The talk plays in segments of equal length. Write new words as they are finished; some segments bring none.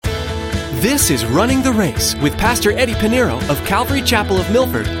This is Running the Race with Pastor Eddie Pinero of Calvary Chapel of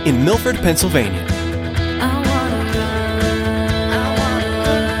Milford in Milford, Pennsylvania.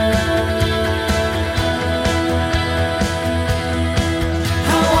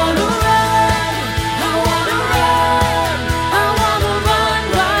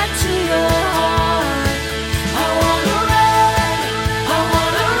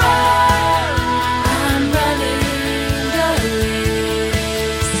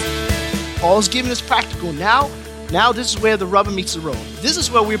 Paul's giving us practical. Now this is where the rubber meets the road. This is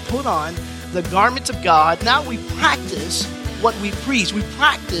where we put on the garments of God. Now we practice what we preach. We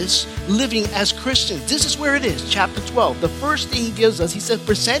practice living as Christians. This is where it is, chapter 12. The first thing he gives us, he says,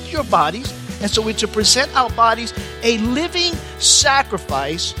 present your bodies. And so we're to present our bodies a living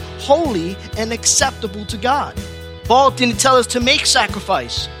sacrifice, holy and acceptable to God. Paul didn't tell us to make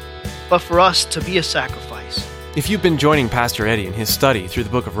sacrifice, but for us to be a sacrifice. If you've been joining Pastor Eddie in his study through the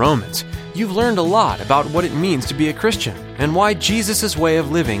book of Romans, you've learned a lot about what it means to be a Christian and why Jesus' way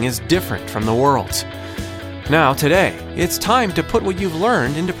of living is different from the world's. Now, today, it's time to put what you've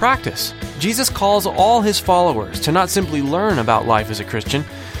learned into practice. Jesus calls all his followers to not simply learn about life as a Christian,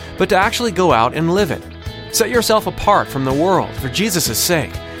 but to actually go out and live it. Set yourself apart from the world for Jesus'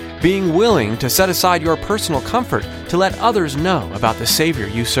 sake, being willing to set aside your personal comfort to let others know about the Savior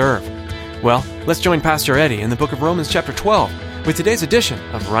you serve. Well, let's join Pastor Eddie in the book of Romans chapter 12 with today's edition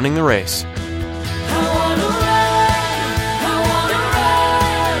of Running the Race.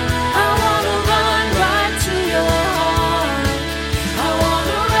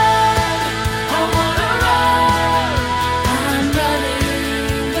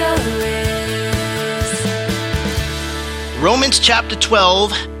 Romans chapter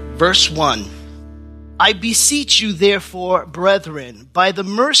 12, verse 1. I beseech you, therefore, brethren, by the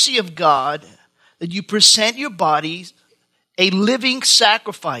mercy of God, that you present your bodies a living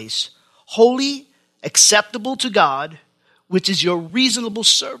sacrifice, holy, acceptable to God, which is your reasonable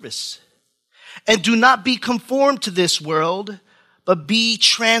service. And do not be conformed to this world, but be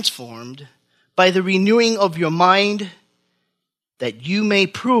transformed by the renewing of your mind, that you may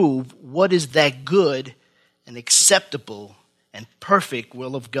prove what is that good and acceptable and perfect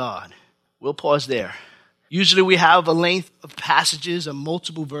will of God. We'll pause there. Usually we have a length of passages and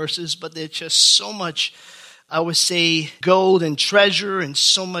multiple verses, but there's just so much, I would say, gold and treasure and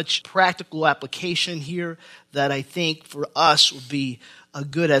so much practical application here that I think for us would be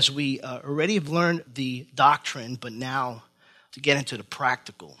good as we already have learned the doctrine, but now to get into the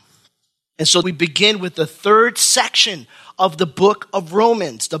practical. And so we begin with the third section of the book of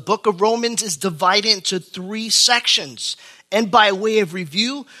Romans. The book of Romans is divided into 3 sections. And by way of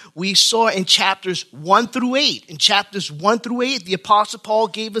review, we saw in chapters 1 through 8. In chapters 1 through 8, the Apostle Paul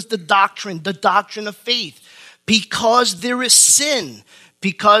gave us the doctrine of faith. Because there is sin,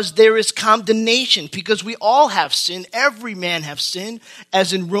 because there is condemnation, because we all have sinned, every man have sinned.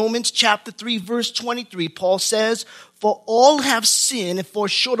 As in Romans chapter 3, verse 23, Paul says, for all have sinned and fall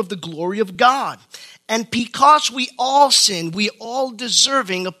short of the glory of God. And because we all sin, we all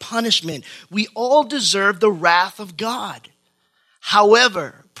deserving a punishment. We all deserve the wrath of God.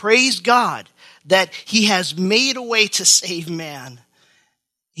 However, praise God that he has made a way to save man.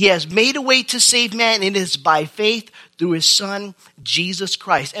 He has made a way to save man, and it is by faith through his son, Jesus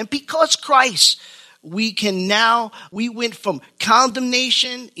Christ. And because Christ, we went from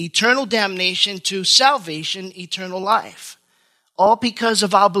condemnation, eternal damnation, to salvation, eternal life. All because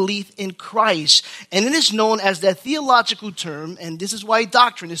of our belief in Christ. And it is known as that theological term, and this is why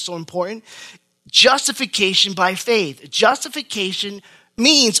doctrine is so important, justification by faith. Justification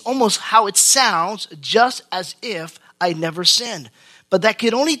means almost how it sounds, just as if I never sinned. But that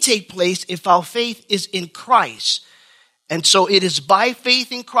can only take place if our faith is in Christ. And so it is by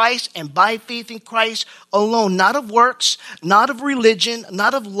faith in Christ and by faith in Christ alone, not of works, not of religion,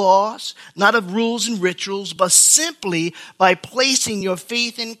 not of laws, not of rules and rituals, but simply by placing your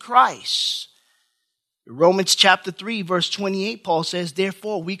faith in Christ. Romans chapter 3, verse 28, Paul says,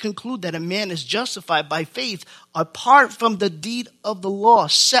 therefore, we conclude that a man is justified by faith apart from the deed of the law,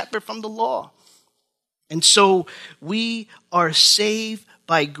 separate from the law. And so we are saved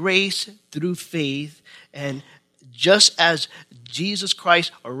by grace through faith. And just as Jesus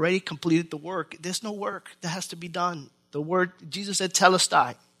Christ already completed the work, there's no work that has to be done. The word, Jesus said,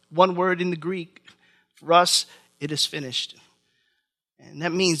 telestai, one word in the Greek. For us, it is finished. And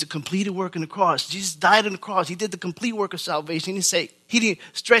that means the completed work on the cross. Jesus died on the cross. He did the complete work of salvation. He didn't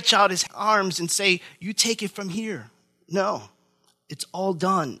stretch out his arms and say, you take it from here. No, it's all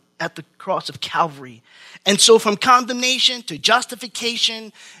done. at the cross of Calvary. And so from condemnation to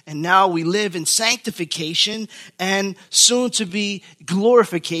justification, and now we live in sanctification and soon to be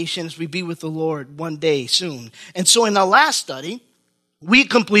glorification as we be with the Lord one day soon. And so in our last study, we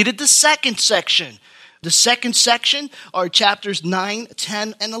completed the second section. The second section are chapters 9,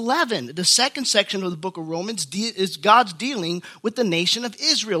 10, and 11. The second section of the book of Romans is God's dealing with the nation of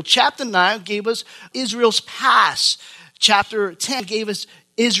Israel. Chapter 9 gave us Israel's past. Chapter 10 gave us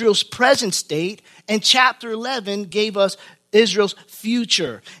Israel's present state. And chapter 11 gave us Israel's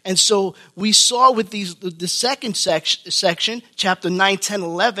future. And so we saw with the second section, chapter 9, 10,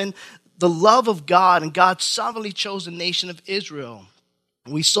 11, the love of God and God's sovereignly chosen nation of Israel.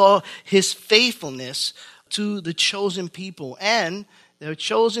 We saw his faithfulness to the chosen people, and they're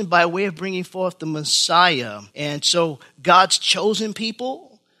chosen by way of bringing forth the Messiah. And so God's chosen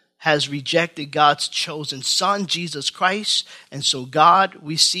people has rejected God's chosen son, Jesus Christ. And so God,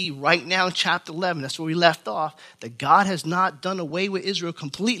 we see right now in chapter 11, that's where we left off, that God has not done away with Israel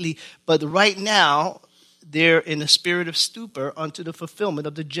completely, but right now they're in a spirit of stupor unto the fulfillment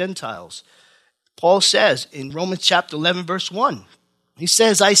of the Gentiles. Paul says in Romans chapter 11, verse 1, he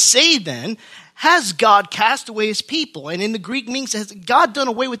says, I say then, has God cast away his people? And in the Greek means, has God done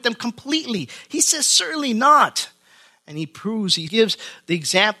away with them completely? He says, certainly not. And he gives the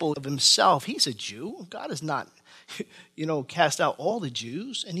example of himself. He's a Jew. God has not, cast out all the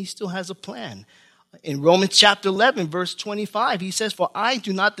Jews, and he still has a plan. In Romans chapter 11, verse 25, he says, for I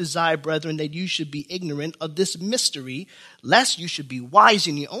do not desire, brethren, that you should be ignorant of this mystery, lest you should be wise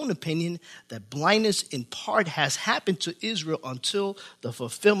in your own opinion, that blindness in part has happened to Israel until the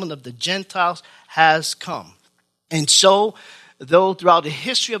fulfillment of the Gentiles has come. And so, though throughout the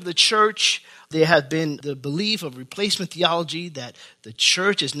history of the church, there had been the belief of replacement theology that the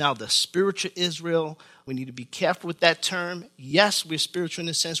church is now the spiritual Israel. We need to be careful with that term. Yes, we're spiritual in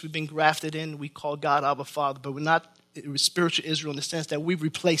the sense we've been grafted in. We call God our Father, but we're not spiritual Israel in the sense that we've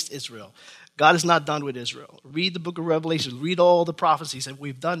replaced Israel. God is not done with Israel. Read the book of Revelation. Read all the prophecies, and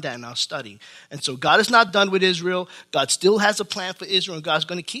we've done that in our study. And so God is not done with Israel. God still has a plan for Israel, and God's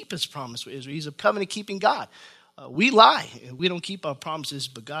going to keep his promise for Israel. He's a covenant-keeping God. We lie. We don't keep our promises,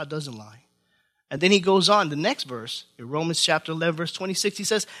 but God doesn't lie. And then he goes on, the next verse, in Romans chapter 11, verse 26, he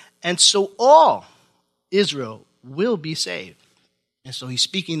says, and so all Israel will be saved. And so he's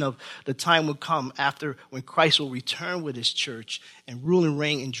speaking of the time will come after when Christ will return with his church and rule and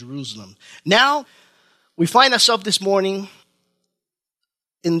reign in Jerusalem. Now, we find ourselves this morning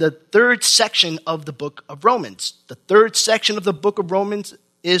in the third section of the book of Romans. The third section of the book of Romans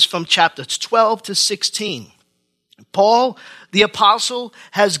is from chapters 12 to 16. Paul, the apostle,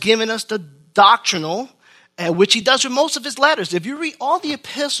 has given us the doctrinal, which he does with most of his letters. If you read all the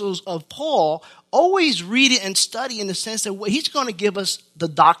epistles of Paul, always read it and study in the sense that he's going to give us the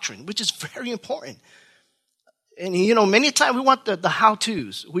doctrine, which is very important. And, many times we want the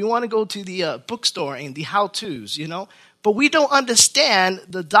how-tos. We want to go to the bookstore and the how-tos, but we don't understand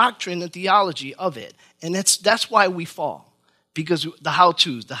the doctrine and theology of it. And that's why we fall, because the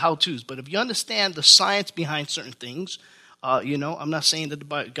how-tos. But if you understand the science behind certain things, I'm not saying that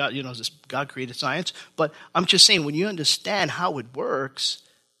God created science, but I'm just saying when you understand how it works,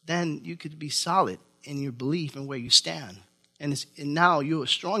 then you could be solid in your belief and where you stand. And now you're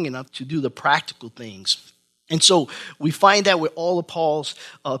strong enough to do the practical things. And so we find that with all of Paul's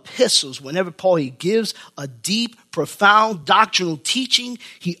epistles, whenever he gives a deep, profound doctrinal teaching,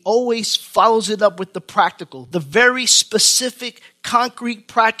 he always follows it up with the practical, the very specific, concrete,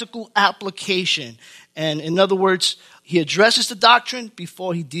 practical application. And in other words, he addresses the doctrine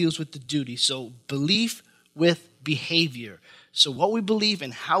before he deals with the duty. So belief with behavior. So what we believe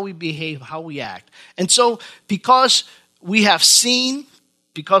and how we behave, how we act. And so because we have seen,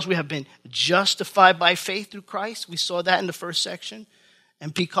 because we have been justified by faith through Christ, we saw that in the first section.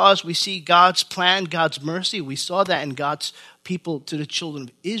 And because we see God's plan, God's mercy, we saw that in God's people to the children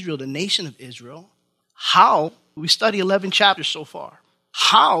of Israel, the nation of Israel. How? We study 11 chapters so far.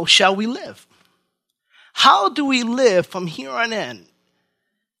 How shall we live? How do we live from here on in?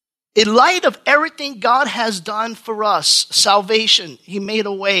 In light of everything God has done for us, salvation, he made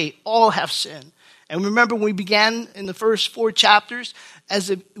a way, all have sinned. And remember when we began in the first 4 chapters, as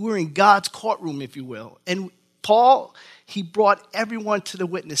if we were in God's courtroom, if you will. And Paul, he brought everyone to the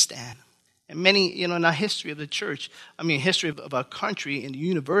witness stand. And many, in our history of the church, history of our country, in the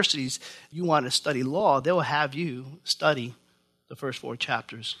universities, you want to study law, they'll have you study the first 4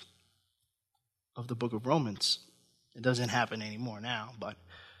 chapters of the book of Romans. It doesn't happen anymore now, but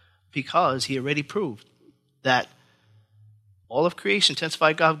because he already proved that All of creation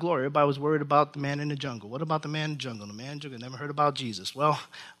testified God's glory. Everybody was worried about the man in the jungle. What about the man in the jungle? The man in the jungle never heard about Jesus. Well,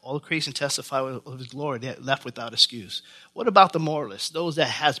 all of creation testified of his glory. They're left without excuse. What about the moralists, those that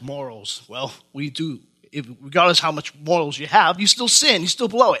has morals? Well, we do. Regardless how much morals you have, you still sin. You still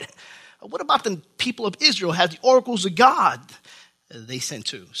blow it. What about the people of Israel who had the oracles of God? They sin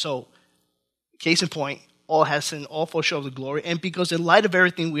too. So, case in point, all has sinned, all fall short of the glory. And because in light of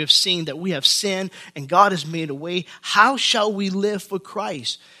everything we have seen that we have sinned and God has made a way, how shall we live for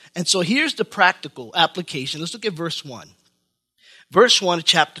Christ? And so here's the practical application. Let's look at verse 1. Verse 1 of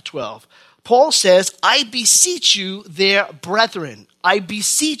chapter 12. Paul says, I beseech you, their brethren. I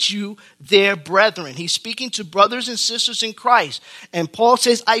beseech you, their brethren. He's speaking to brothers and sisters in Christ. And Paul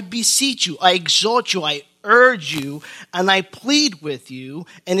says, I beseech you, I exhort you, I urge you, and I plead with you.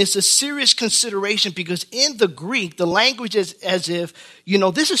 And it's a serious consideration because in the Greek, the language is as if,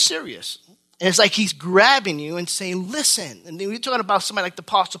 this is serious. And it's like he's grabbing you and saying, listen. And then we're talking about somebody like the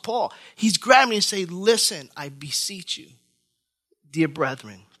Apostle Paul. He's grabbing you and saying, listen, I beseech you, dear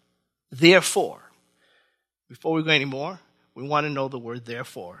brethren. Therefore, before we go any more, we want to know the word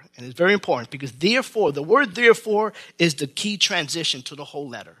therefore. And it's very important because therefore, the word therefore is the key transition to the whole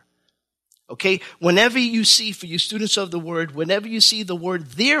letter. Okay? Whenever you see, for you students of the word, whenever you see the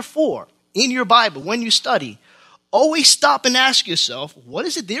word therefore in your Bible, when you study, always stop and ask yourself, what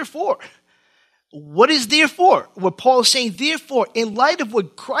is it there for? What is there for? What Paul is saying, therefore, in light of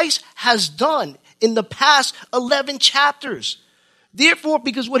what Christ has done in the past 11 chapters. Therefore,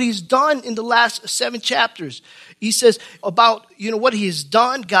 because what he's done in the last 7 chapters, he says about, what he has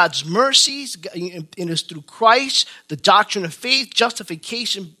done, God's mercies, and it's through Christ, the doctrine of faith,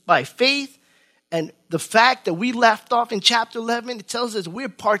 justification by faith, and the fact that we left off in chapter 11, it tells us we're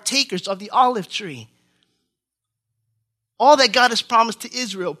partakers of the olive tree. All that God has promised to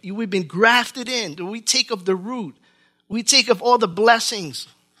Israel, we've been grafted in. We take of the root. We take of all the blessings.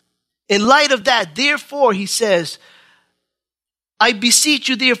 In light of that, therefore, he says, I beseech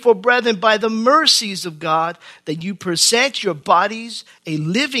you, therefore, brethren, by the mercies of God, that you present your bodies a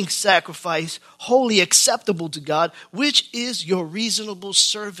living sacrifice, wholly acceptable to God, which is your reasonable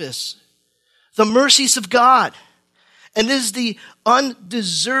service. The mercies of God. And this is the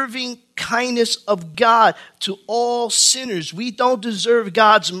undeserving kindness of God to all sinners. We don't deserve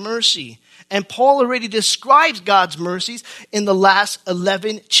God's mercy. And Paul already describes God's mercies in the last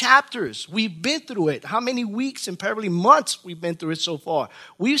 11 chapters. We've been through it. How many weeks and probably months we've been through it so far?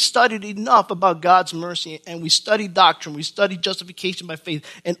 We've studied enough about God's mercy, and we studied doctrine. We studied justification by faith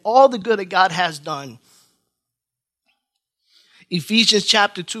and all the good that God has done. Ephesians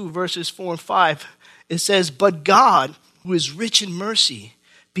chapter 2, verses 4 and 5, it says, but God, who is rich in mercy,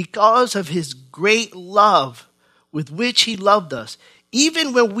 because of his great love with which he loved us,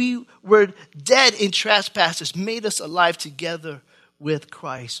 even when we were dead in trespasses, made us alive together with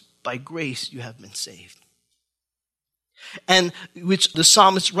Christ. By grace you have been saved. And which the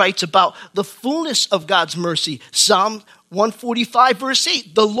psalmist writes about the fullness of God's mercy. Psalm 145 verse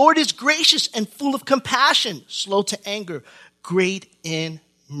 8. The Lord is gracious and full of compassion, slow to anger, great in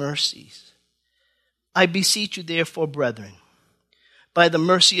mercies. I beseech you therefore, brethren, by the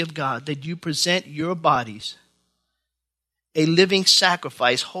mercy of God, that you present your bodies a living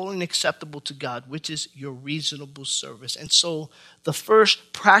sacrifice, holy and acceptable to God, which is your reasonable service. And so the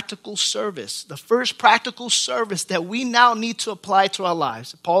first practical service that we now need to apply to our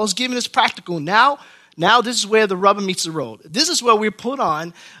lives. Paul is giving us practical. Now this is where the rubber meets the road. This is where we put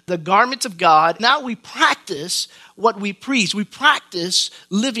on the garments of God. Now we practice what we preach. We practice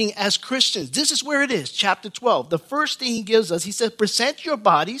living as Christians. This is where it is, chapter 12. The first thing he gives us, he says, present your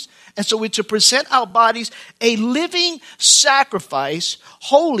bodies. And so we're to present our bodies a living sacrifice,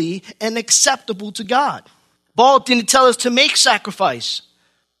 holy and acceptable to God. Paul didn't tell us to make sacrifice,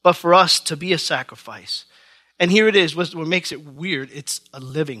 but for us to be a sacrifice. And here it is, what makes it weird, it's a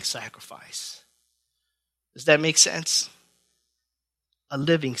living sacrifice. Does that make sense? A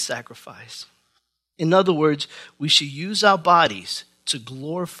living sacrifice. In other words, we should use our bodies to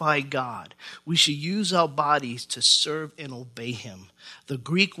glorify God. We should use our bodies to serve and obey him. The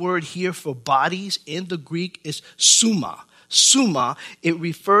Greek word here for bodies in the Greek is soma. Soma, it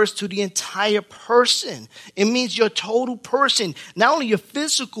refers to the entire person. It means your total person. Not only your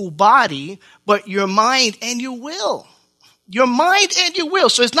physical body, but your mind and your will. Your mind and your will.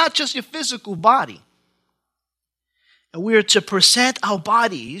 So it's not just your physical body. And we are to present our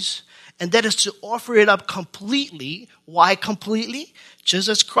bodies, and that is to offer it up completely. Why completely? Just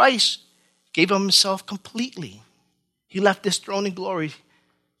as Christ gave himself completely. He left this throne in glory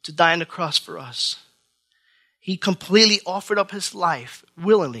to die on the cross for us. He completely offered up his life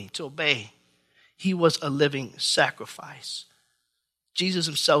willingly to obey. He was a living sacrifice. Jesus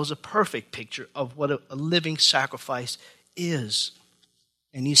himself is a perfect picture of what a living sacrifice is.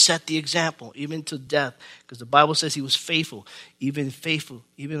 And he set the example, even to death, because the Bible says he was faithful, even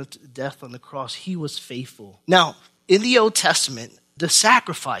to death on the cross. He was faithful. Now, in the Old Testament, the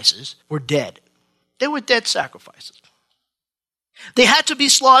sacrifices were dead. They were dead sacrifices. They had to be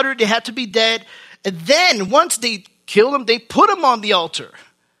slaughtered. They had to be dead. And then once they killed them, they put them on the altar.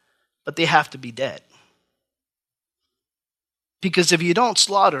 But they have to be dead. Because if you don't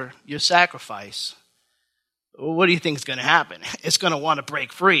slaughter your sacrifice, what do you think is going to happen? It's going to want to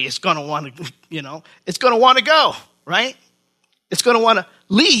break free. It's going to want to, it's going to want to go, right? It's going to want to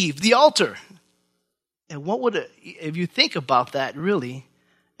leave the altar. And if you think about that really,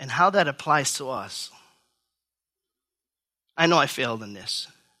 and how that applies to us, I know I failed in this.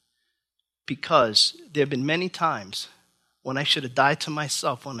 Because there have been many times when I should have died to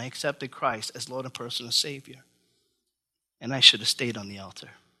myself when I accepted Christ as Lord and personal Savior. And I should have stayed on the altar.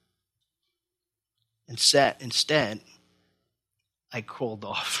 Instead, I crawled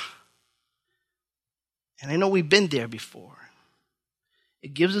off. And I know we've been there before.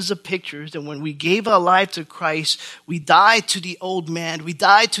 It gives us a picture that when we gave our life to Christ, we died to the old man. We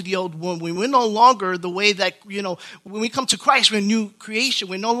died to the old woman. We're no longer the way that, when we come to Christ, we're a new creation.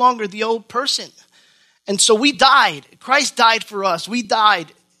 We're no longer the old person. And so we died. Christ died for us. We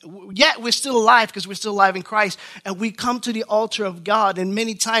died. Yet we're still alive because we're still alive in Christ. And we come to the altar of God. And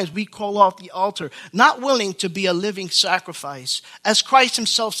many times we crawl off the altar, not willing to be a living sacrifice, as Christ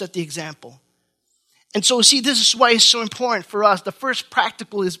himself set the example. And so, see, this is why it's so important for us. The first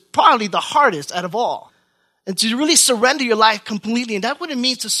practical is probably the hardest out of all. And to really surrender your life completely. And that's what it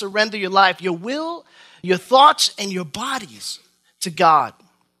means to surrender your life, your will, your thoughts, and your bodies to God.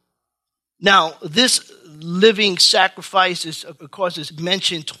 Now, this living sacrifice is, of course, is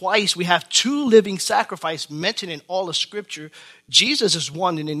mentioned twice. We have two living sacrifices mentioned in all of Scripture. Jesus is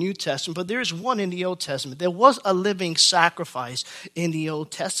one in the New Testament, but there is one in the Old Testament. There was a living sacrifice in the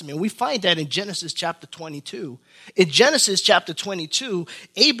Old Testament. We find that in Genesis chapter 22. In Genesis chapter 22,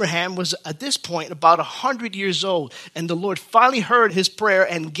 Abraham was at this point about 100 years old, and the Lord finally heard his prayer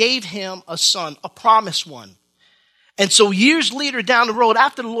and gave him a son, a promised one. And so years later down the road,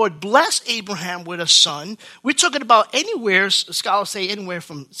 after the Lord blessed Abraham with a son, we're talking about anywhere, scholars say anywhere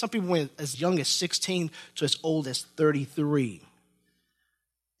from, some people went as young as 16 to as old as 33.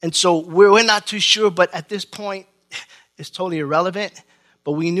 And so we're not too sure, but at this point, it's totally irrelevant.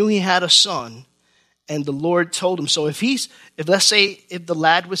 But we knew he had a son, and the Lord told him. So if the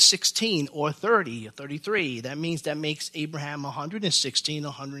lad was 16 or 30 or 33, that makes Abraham 116,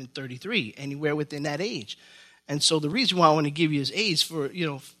 133, anywhere within that age. And so the reason why I want to give you his age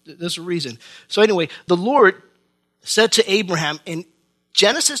there's a reason. So anyway, the Lord said to Abraham in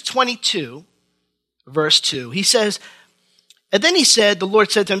Genesis 22, verse 2, he says, and then the Lord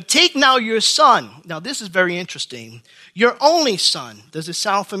said to him, take now your son. Now this is very interesting. Your only son. Does it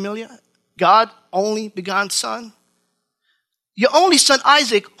sound familiar? God only begotten son. Your only son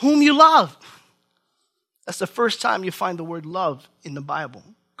Isaac, whom you love. That's the first time you find the word love in the Bible.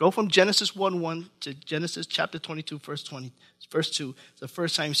 Go from Genesis 1:1 to Genesis chapter 22, verse 2. It's the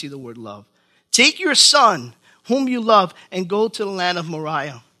first time you see the word love. Take your son, whom you love, and go to the land of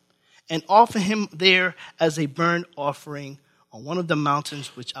Moriah, and offer him there as a burnt offering on one of the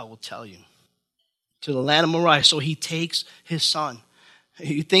mountains which I will tell you. To the land of Moriah. So he takes his son.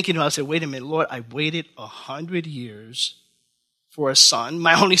 You're thinking, I said, wait a minute, Lord, I waited 100 years for a son,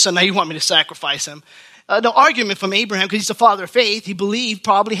 my only son. Now you want me to sacrifice him? The argument from Abraham, because he's the father of faith, he believed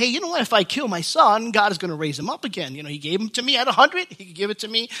probably, hey, you know what, if I kill my son, God is going to raise him up again. He gave him to me at 100. He could give it to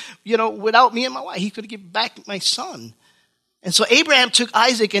me, without me and my wife. He could give back my son. And so Abraham took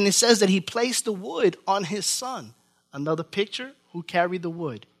Isaac, and it says that he placed the wood on his son. Another picture, who carried the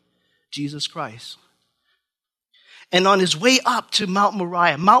wood? Jesus Christ. And on his way up to Mount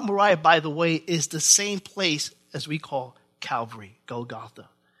Moriah, Mount Moriah, by the way, is the same place as we call Calvary, Golgotha.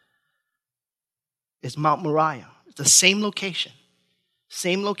 It's Mount Moriah. It's the same location.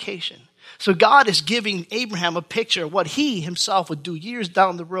 Same location. So God is giving Abraham a picture of what he himself would do years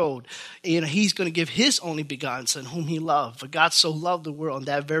down the road. He's going to give his only begotten son, whom he loved. For God so loved the world on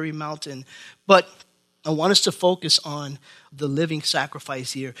that very mountain. But I want us to focus on the living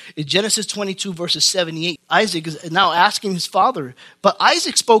sacrifice here. In Genesis 22, verses 78, Isaac is now asking his father. But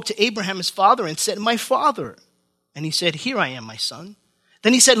Isaac spoke to Abraham, his father, and said, my father. And he said, here I am, my son.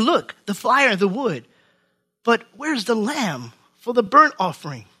 Then he said, look, the fire and the wood. But where's the lamb for the burnt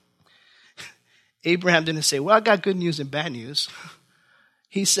offering? Abraham didn't say, well, I got good news and bad news.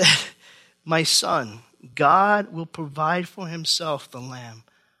 He said, my son, God will provide for himself the lamb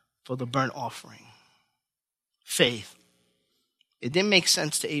for the burnt offering. Faith. It didn't make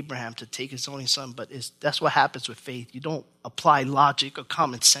sense to Abraham to take his only son, but that's what happens with faith. You don't apply logic or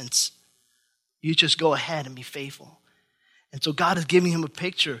common sense. You just go ahead and be faithful. And so God is giving him a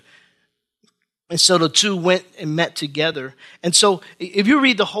picture. And so the two went and met together. And so if you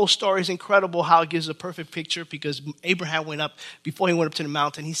read the whole story, it's incredible how it gives a perfect picture, because Abraham went up, before he went up to the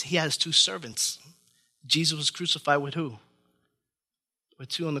mountain, he has two servants. Jesus was crucified with who? With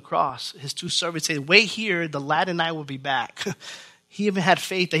two on the cross. His two servants said, wait here, the lad and I will be back. He even had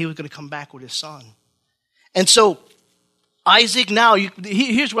faith that he was going to come back with his son. And so Isaac now,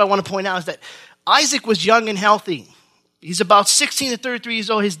 here's what I want to point out, is that Isaac was young and healthy. He's about 16 to 33 years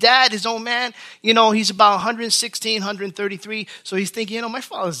old. His dad, his old man, he's about 116, 133. So he's thinking, my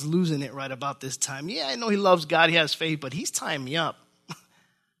father's losing it right about this time. Yeah, I know he loves God, he has faith, but he's tying me up.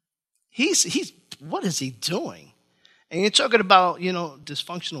 What is he doing? And you're talking about,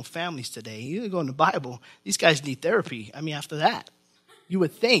 dysfunctional families today. You go in the Bible, these guys need therapy. After that, you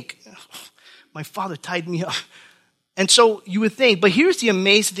would think, my father tied me up. And so you would think, but here's the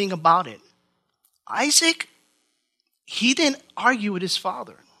amazing thing about it. Isaac, he didn't argue with his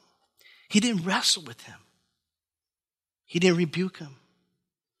father. He didn't wrestle with him. He didn't rebuke him.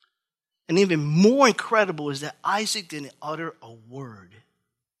 And even more incredible is that Isaac didn't utter a word,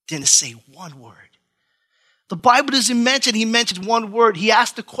 didn't say one word. The Bible doesn't mention he mentioned one word. He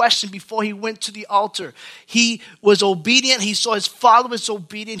asked the question before he went to the altar. He was obedient. He saw his father was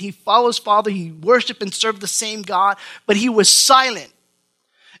obedient. He followed his father. He worshiped and served the same God, but he was silent.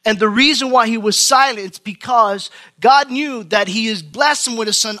 And the reason why he was silent is because God knew that he is blessing with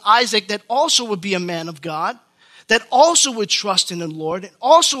his son Isaac, that also would be a man of God, that also would trust in the Lord, and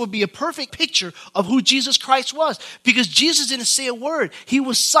also would be a perfect picture of who Jesus Christ was. Because Jesus didn't say a word. He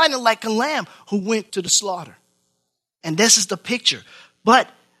was silent like a lamb who went to the slaughter. And this is the picture. But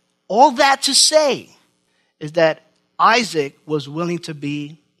all that to say is that Isaac was willing to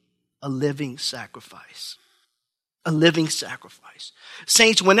be a living sacrifice. A living sacrifice.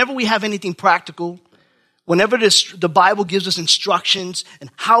 Saints, whenever we have anything practical, whenever the Bible gives us instructions and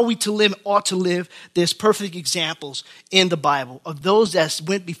how we ought to live, there's perfect examples in the Bible of those that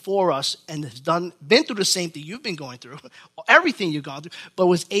went before us and has been through the same thing you've been going through, everything you've gone through, but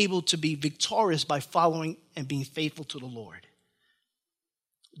was able to be victorious by following and being faithful to the Lord.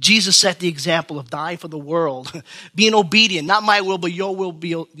 Jesus set the example of dying for the world, being obedient, not my will, but your will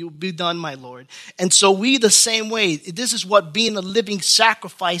be done, my Lord. And so we the same way, this is what being a living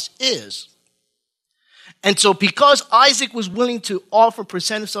sacrifice is. And so because Isaac was willing to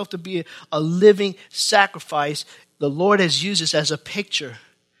present himself to be a living sacrifice, the Lord has used this as a picture.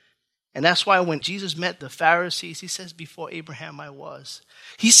 And that's why when Jesus met the Pharisees, he says, before Abraham I was.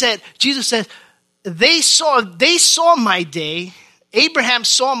 Jesus said, they saw my day. Abraham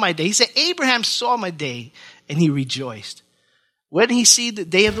saw my day. He said, Abraham saw my day, and he rejoiced. When did he see the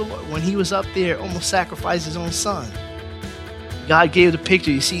day of the Lord? When he was up there, almost sacrificed his own son. God gave the picture.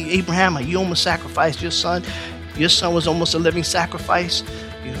 You see, Abraham, you almost sacrificed your son. Your son was almost a living sacrifice.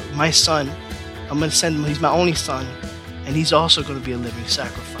 My son, I'm going to send him. He's my only son, and he's also going to be a living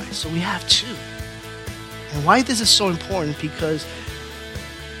sacrifice. So we have two. And why this is so important? Because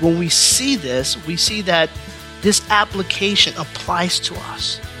when we see this, we see that this application applies to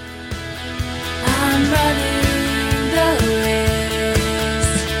us. I'm running the race.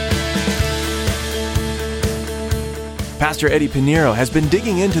 Pastor Eddie Pinheiro has been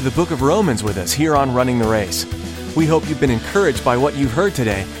digging into the book of Romans with us here on Running the Race. We hope you've been encouraged by what you've heard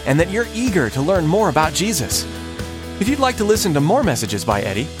today and that you're eager to learn more about Jesus. If you'd like to listen to more messages by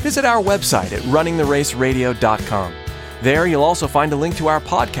Eddie, visit our website at runningtheraceradio.com. There, you'll also find a link to our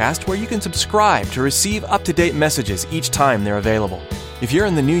podcast where you can subscribe to receive up-to-date messages each time they're available. If you're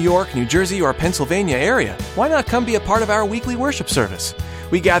in the New York, New Jersey, or Pennsylvania area, why not come be a part of our weekly worship service?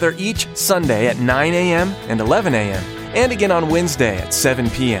 We gather each Sunday at 9 a.m. and 11 a.m., and again on Wednesday at 7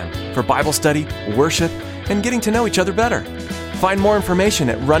 p.m. for Bible study, worship, and getting to know each other better. Find more information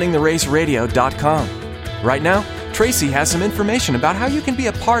at runningtheraceradio.com. Right now, Tracy has some information about how you can be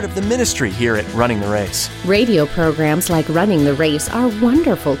a part of the ministry here at Running the Race. Radio programs like Running the Race are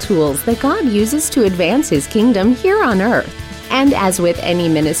wonderful tools that God uses to advance His kingdom here on earth. And as with any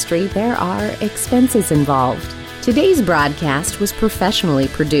ministry, there are expenses involved. Today's broadcast was professionally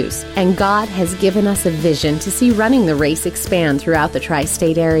produced, and God has given us a vision to see Running the Race expand throughout the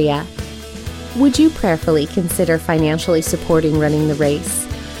tri-state area. Would you prayerfully consider financially supporting Running the Race?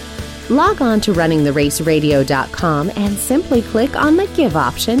 Log on to runningtheraceradio.com and simply click on the Give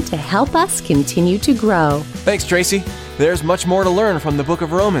option to help us continue to grow. Thanks, Tracy. There's much more to learn from the book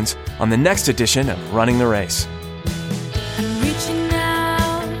of Romans on the next edition of Running the Race.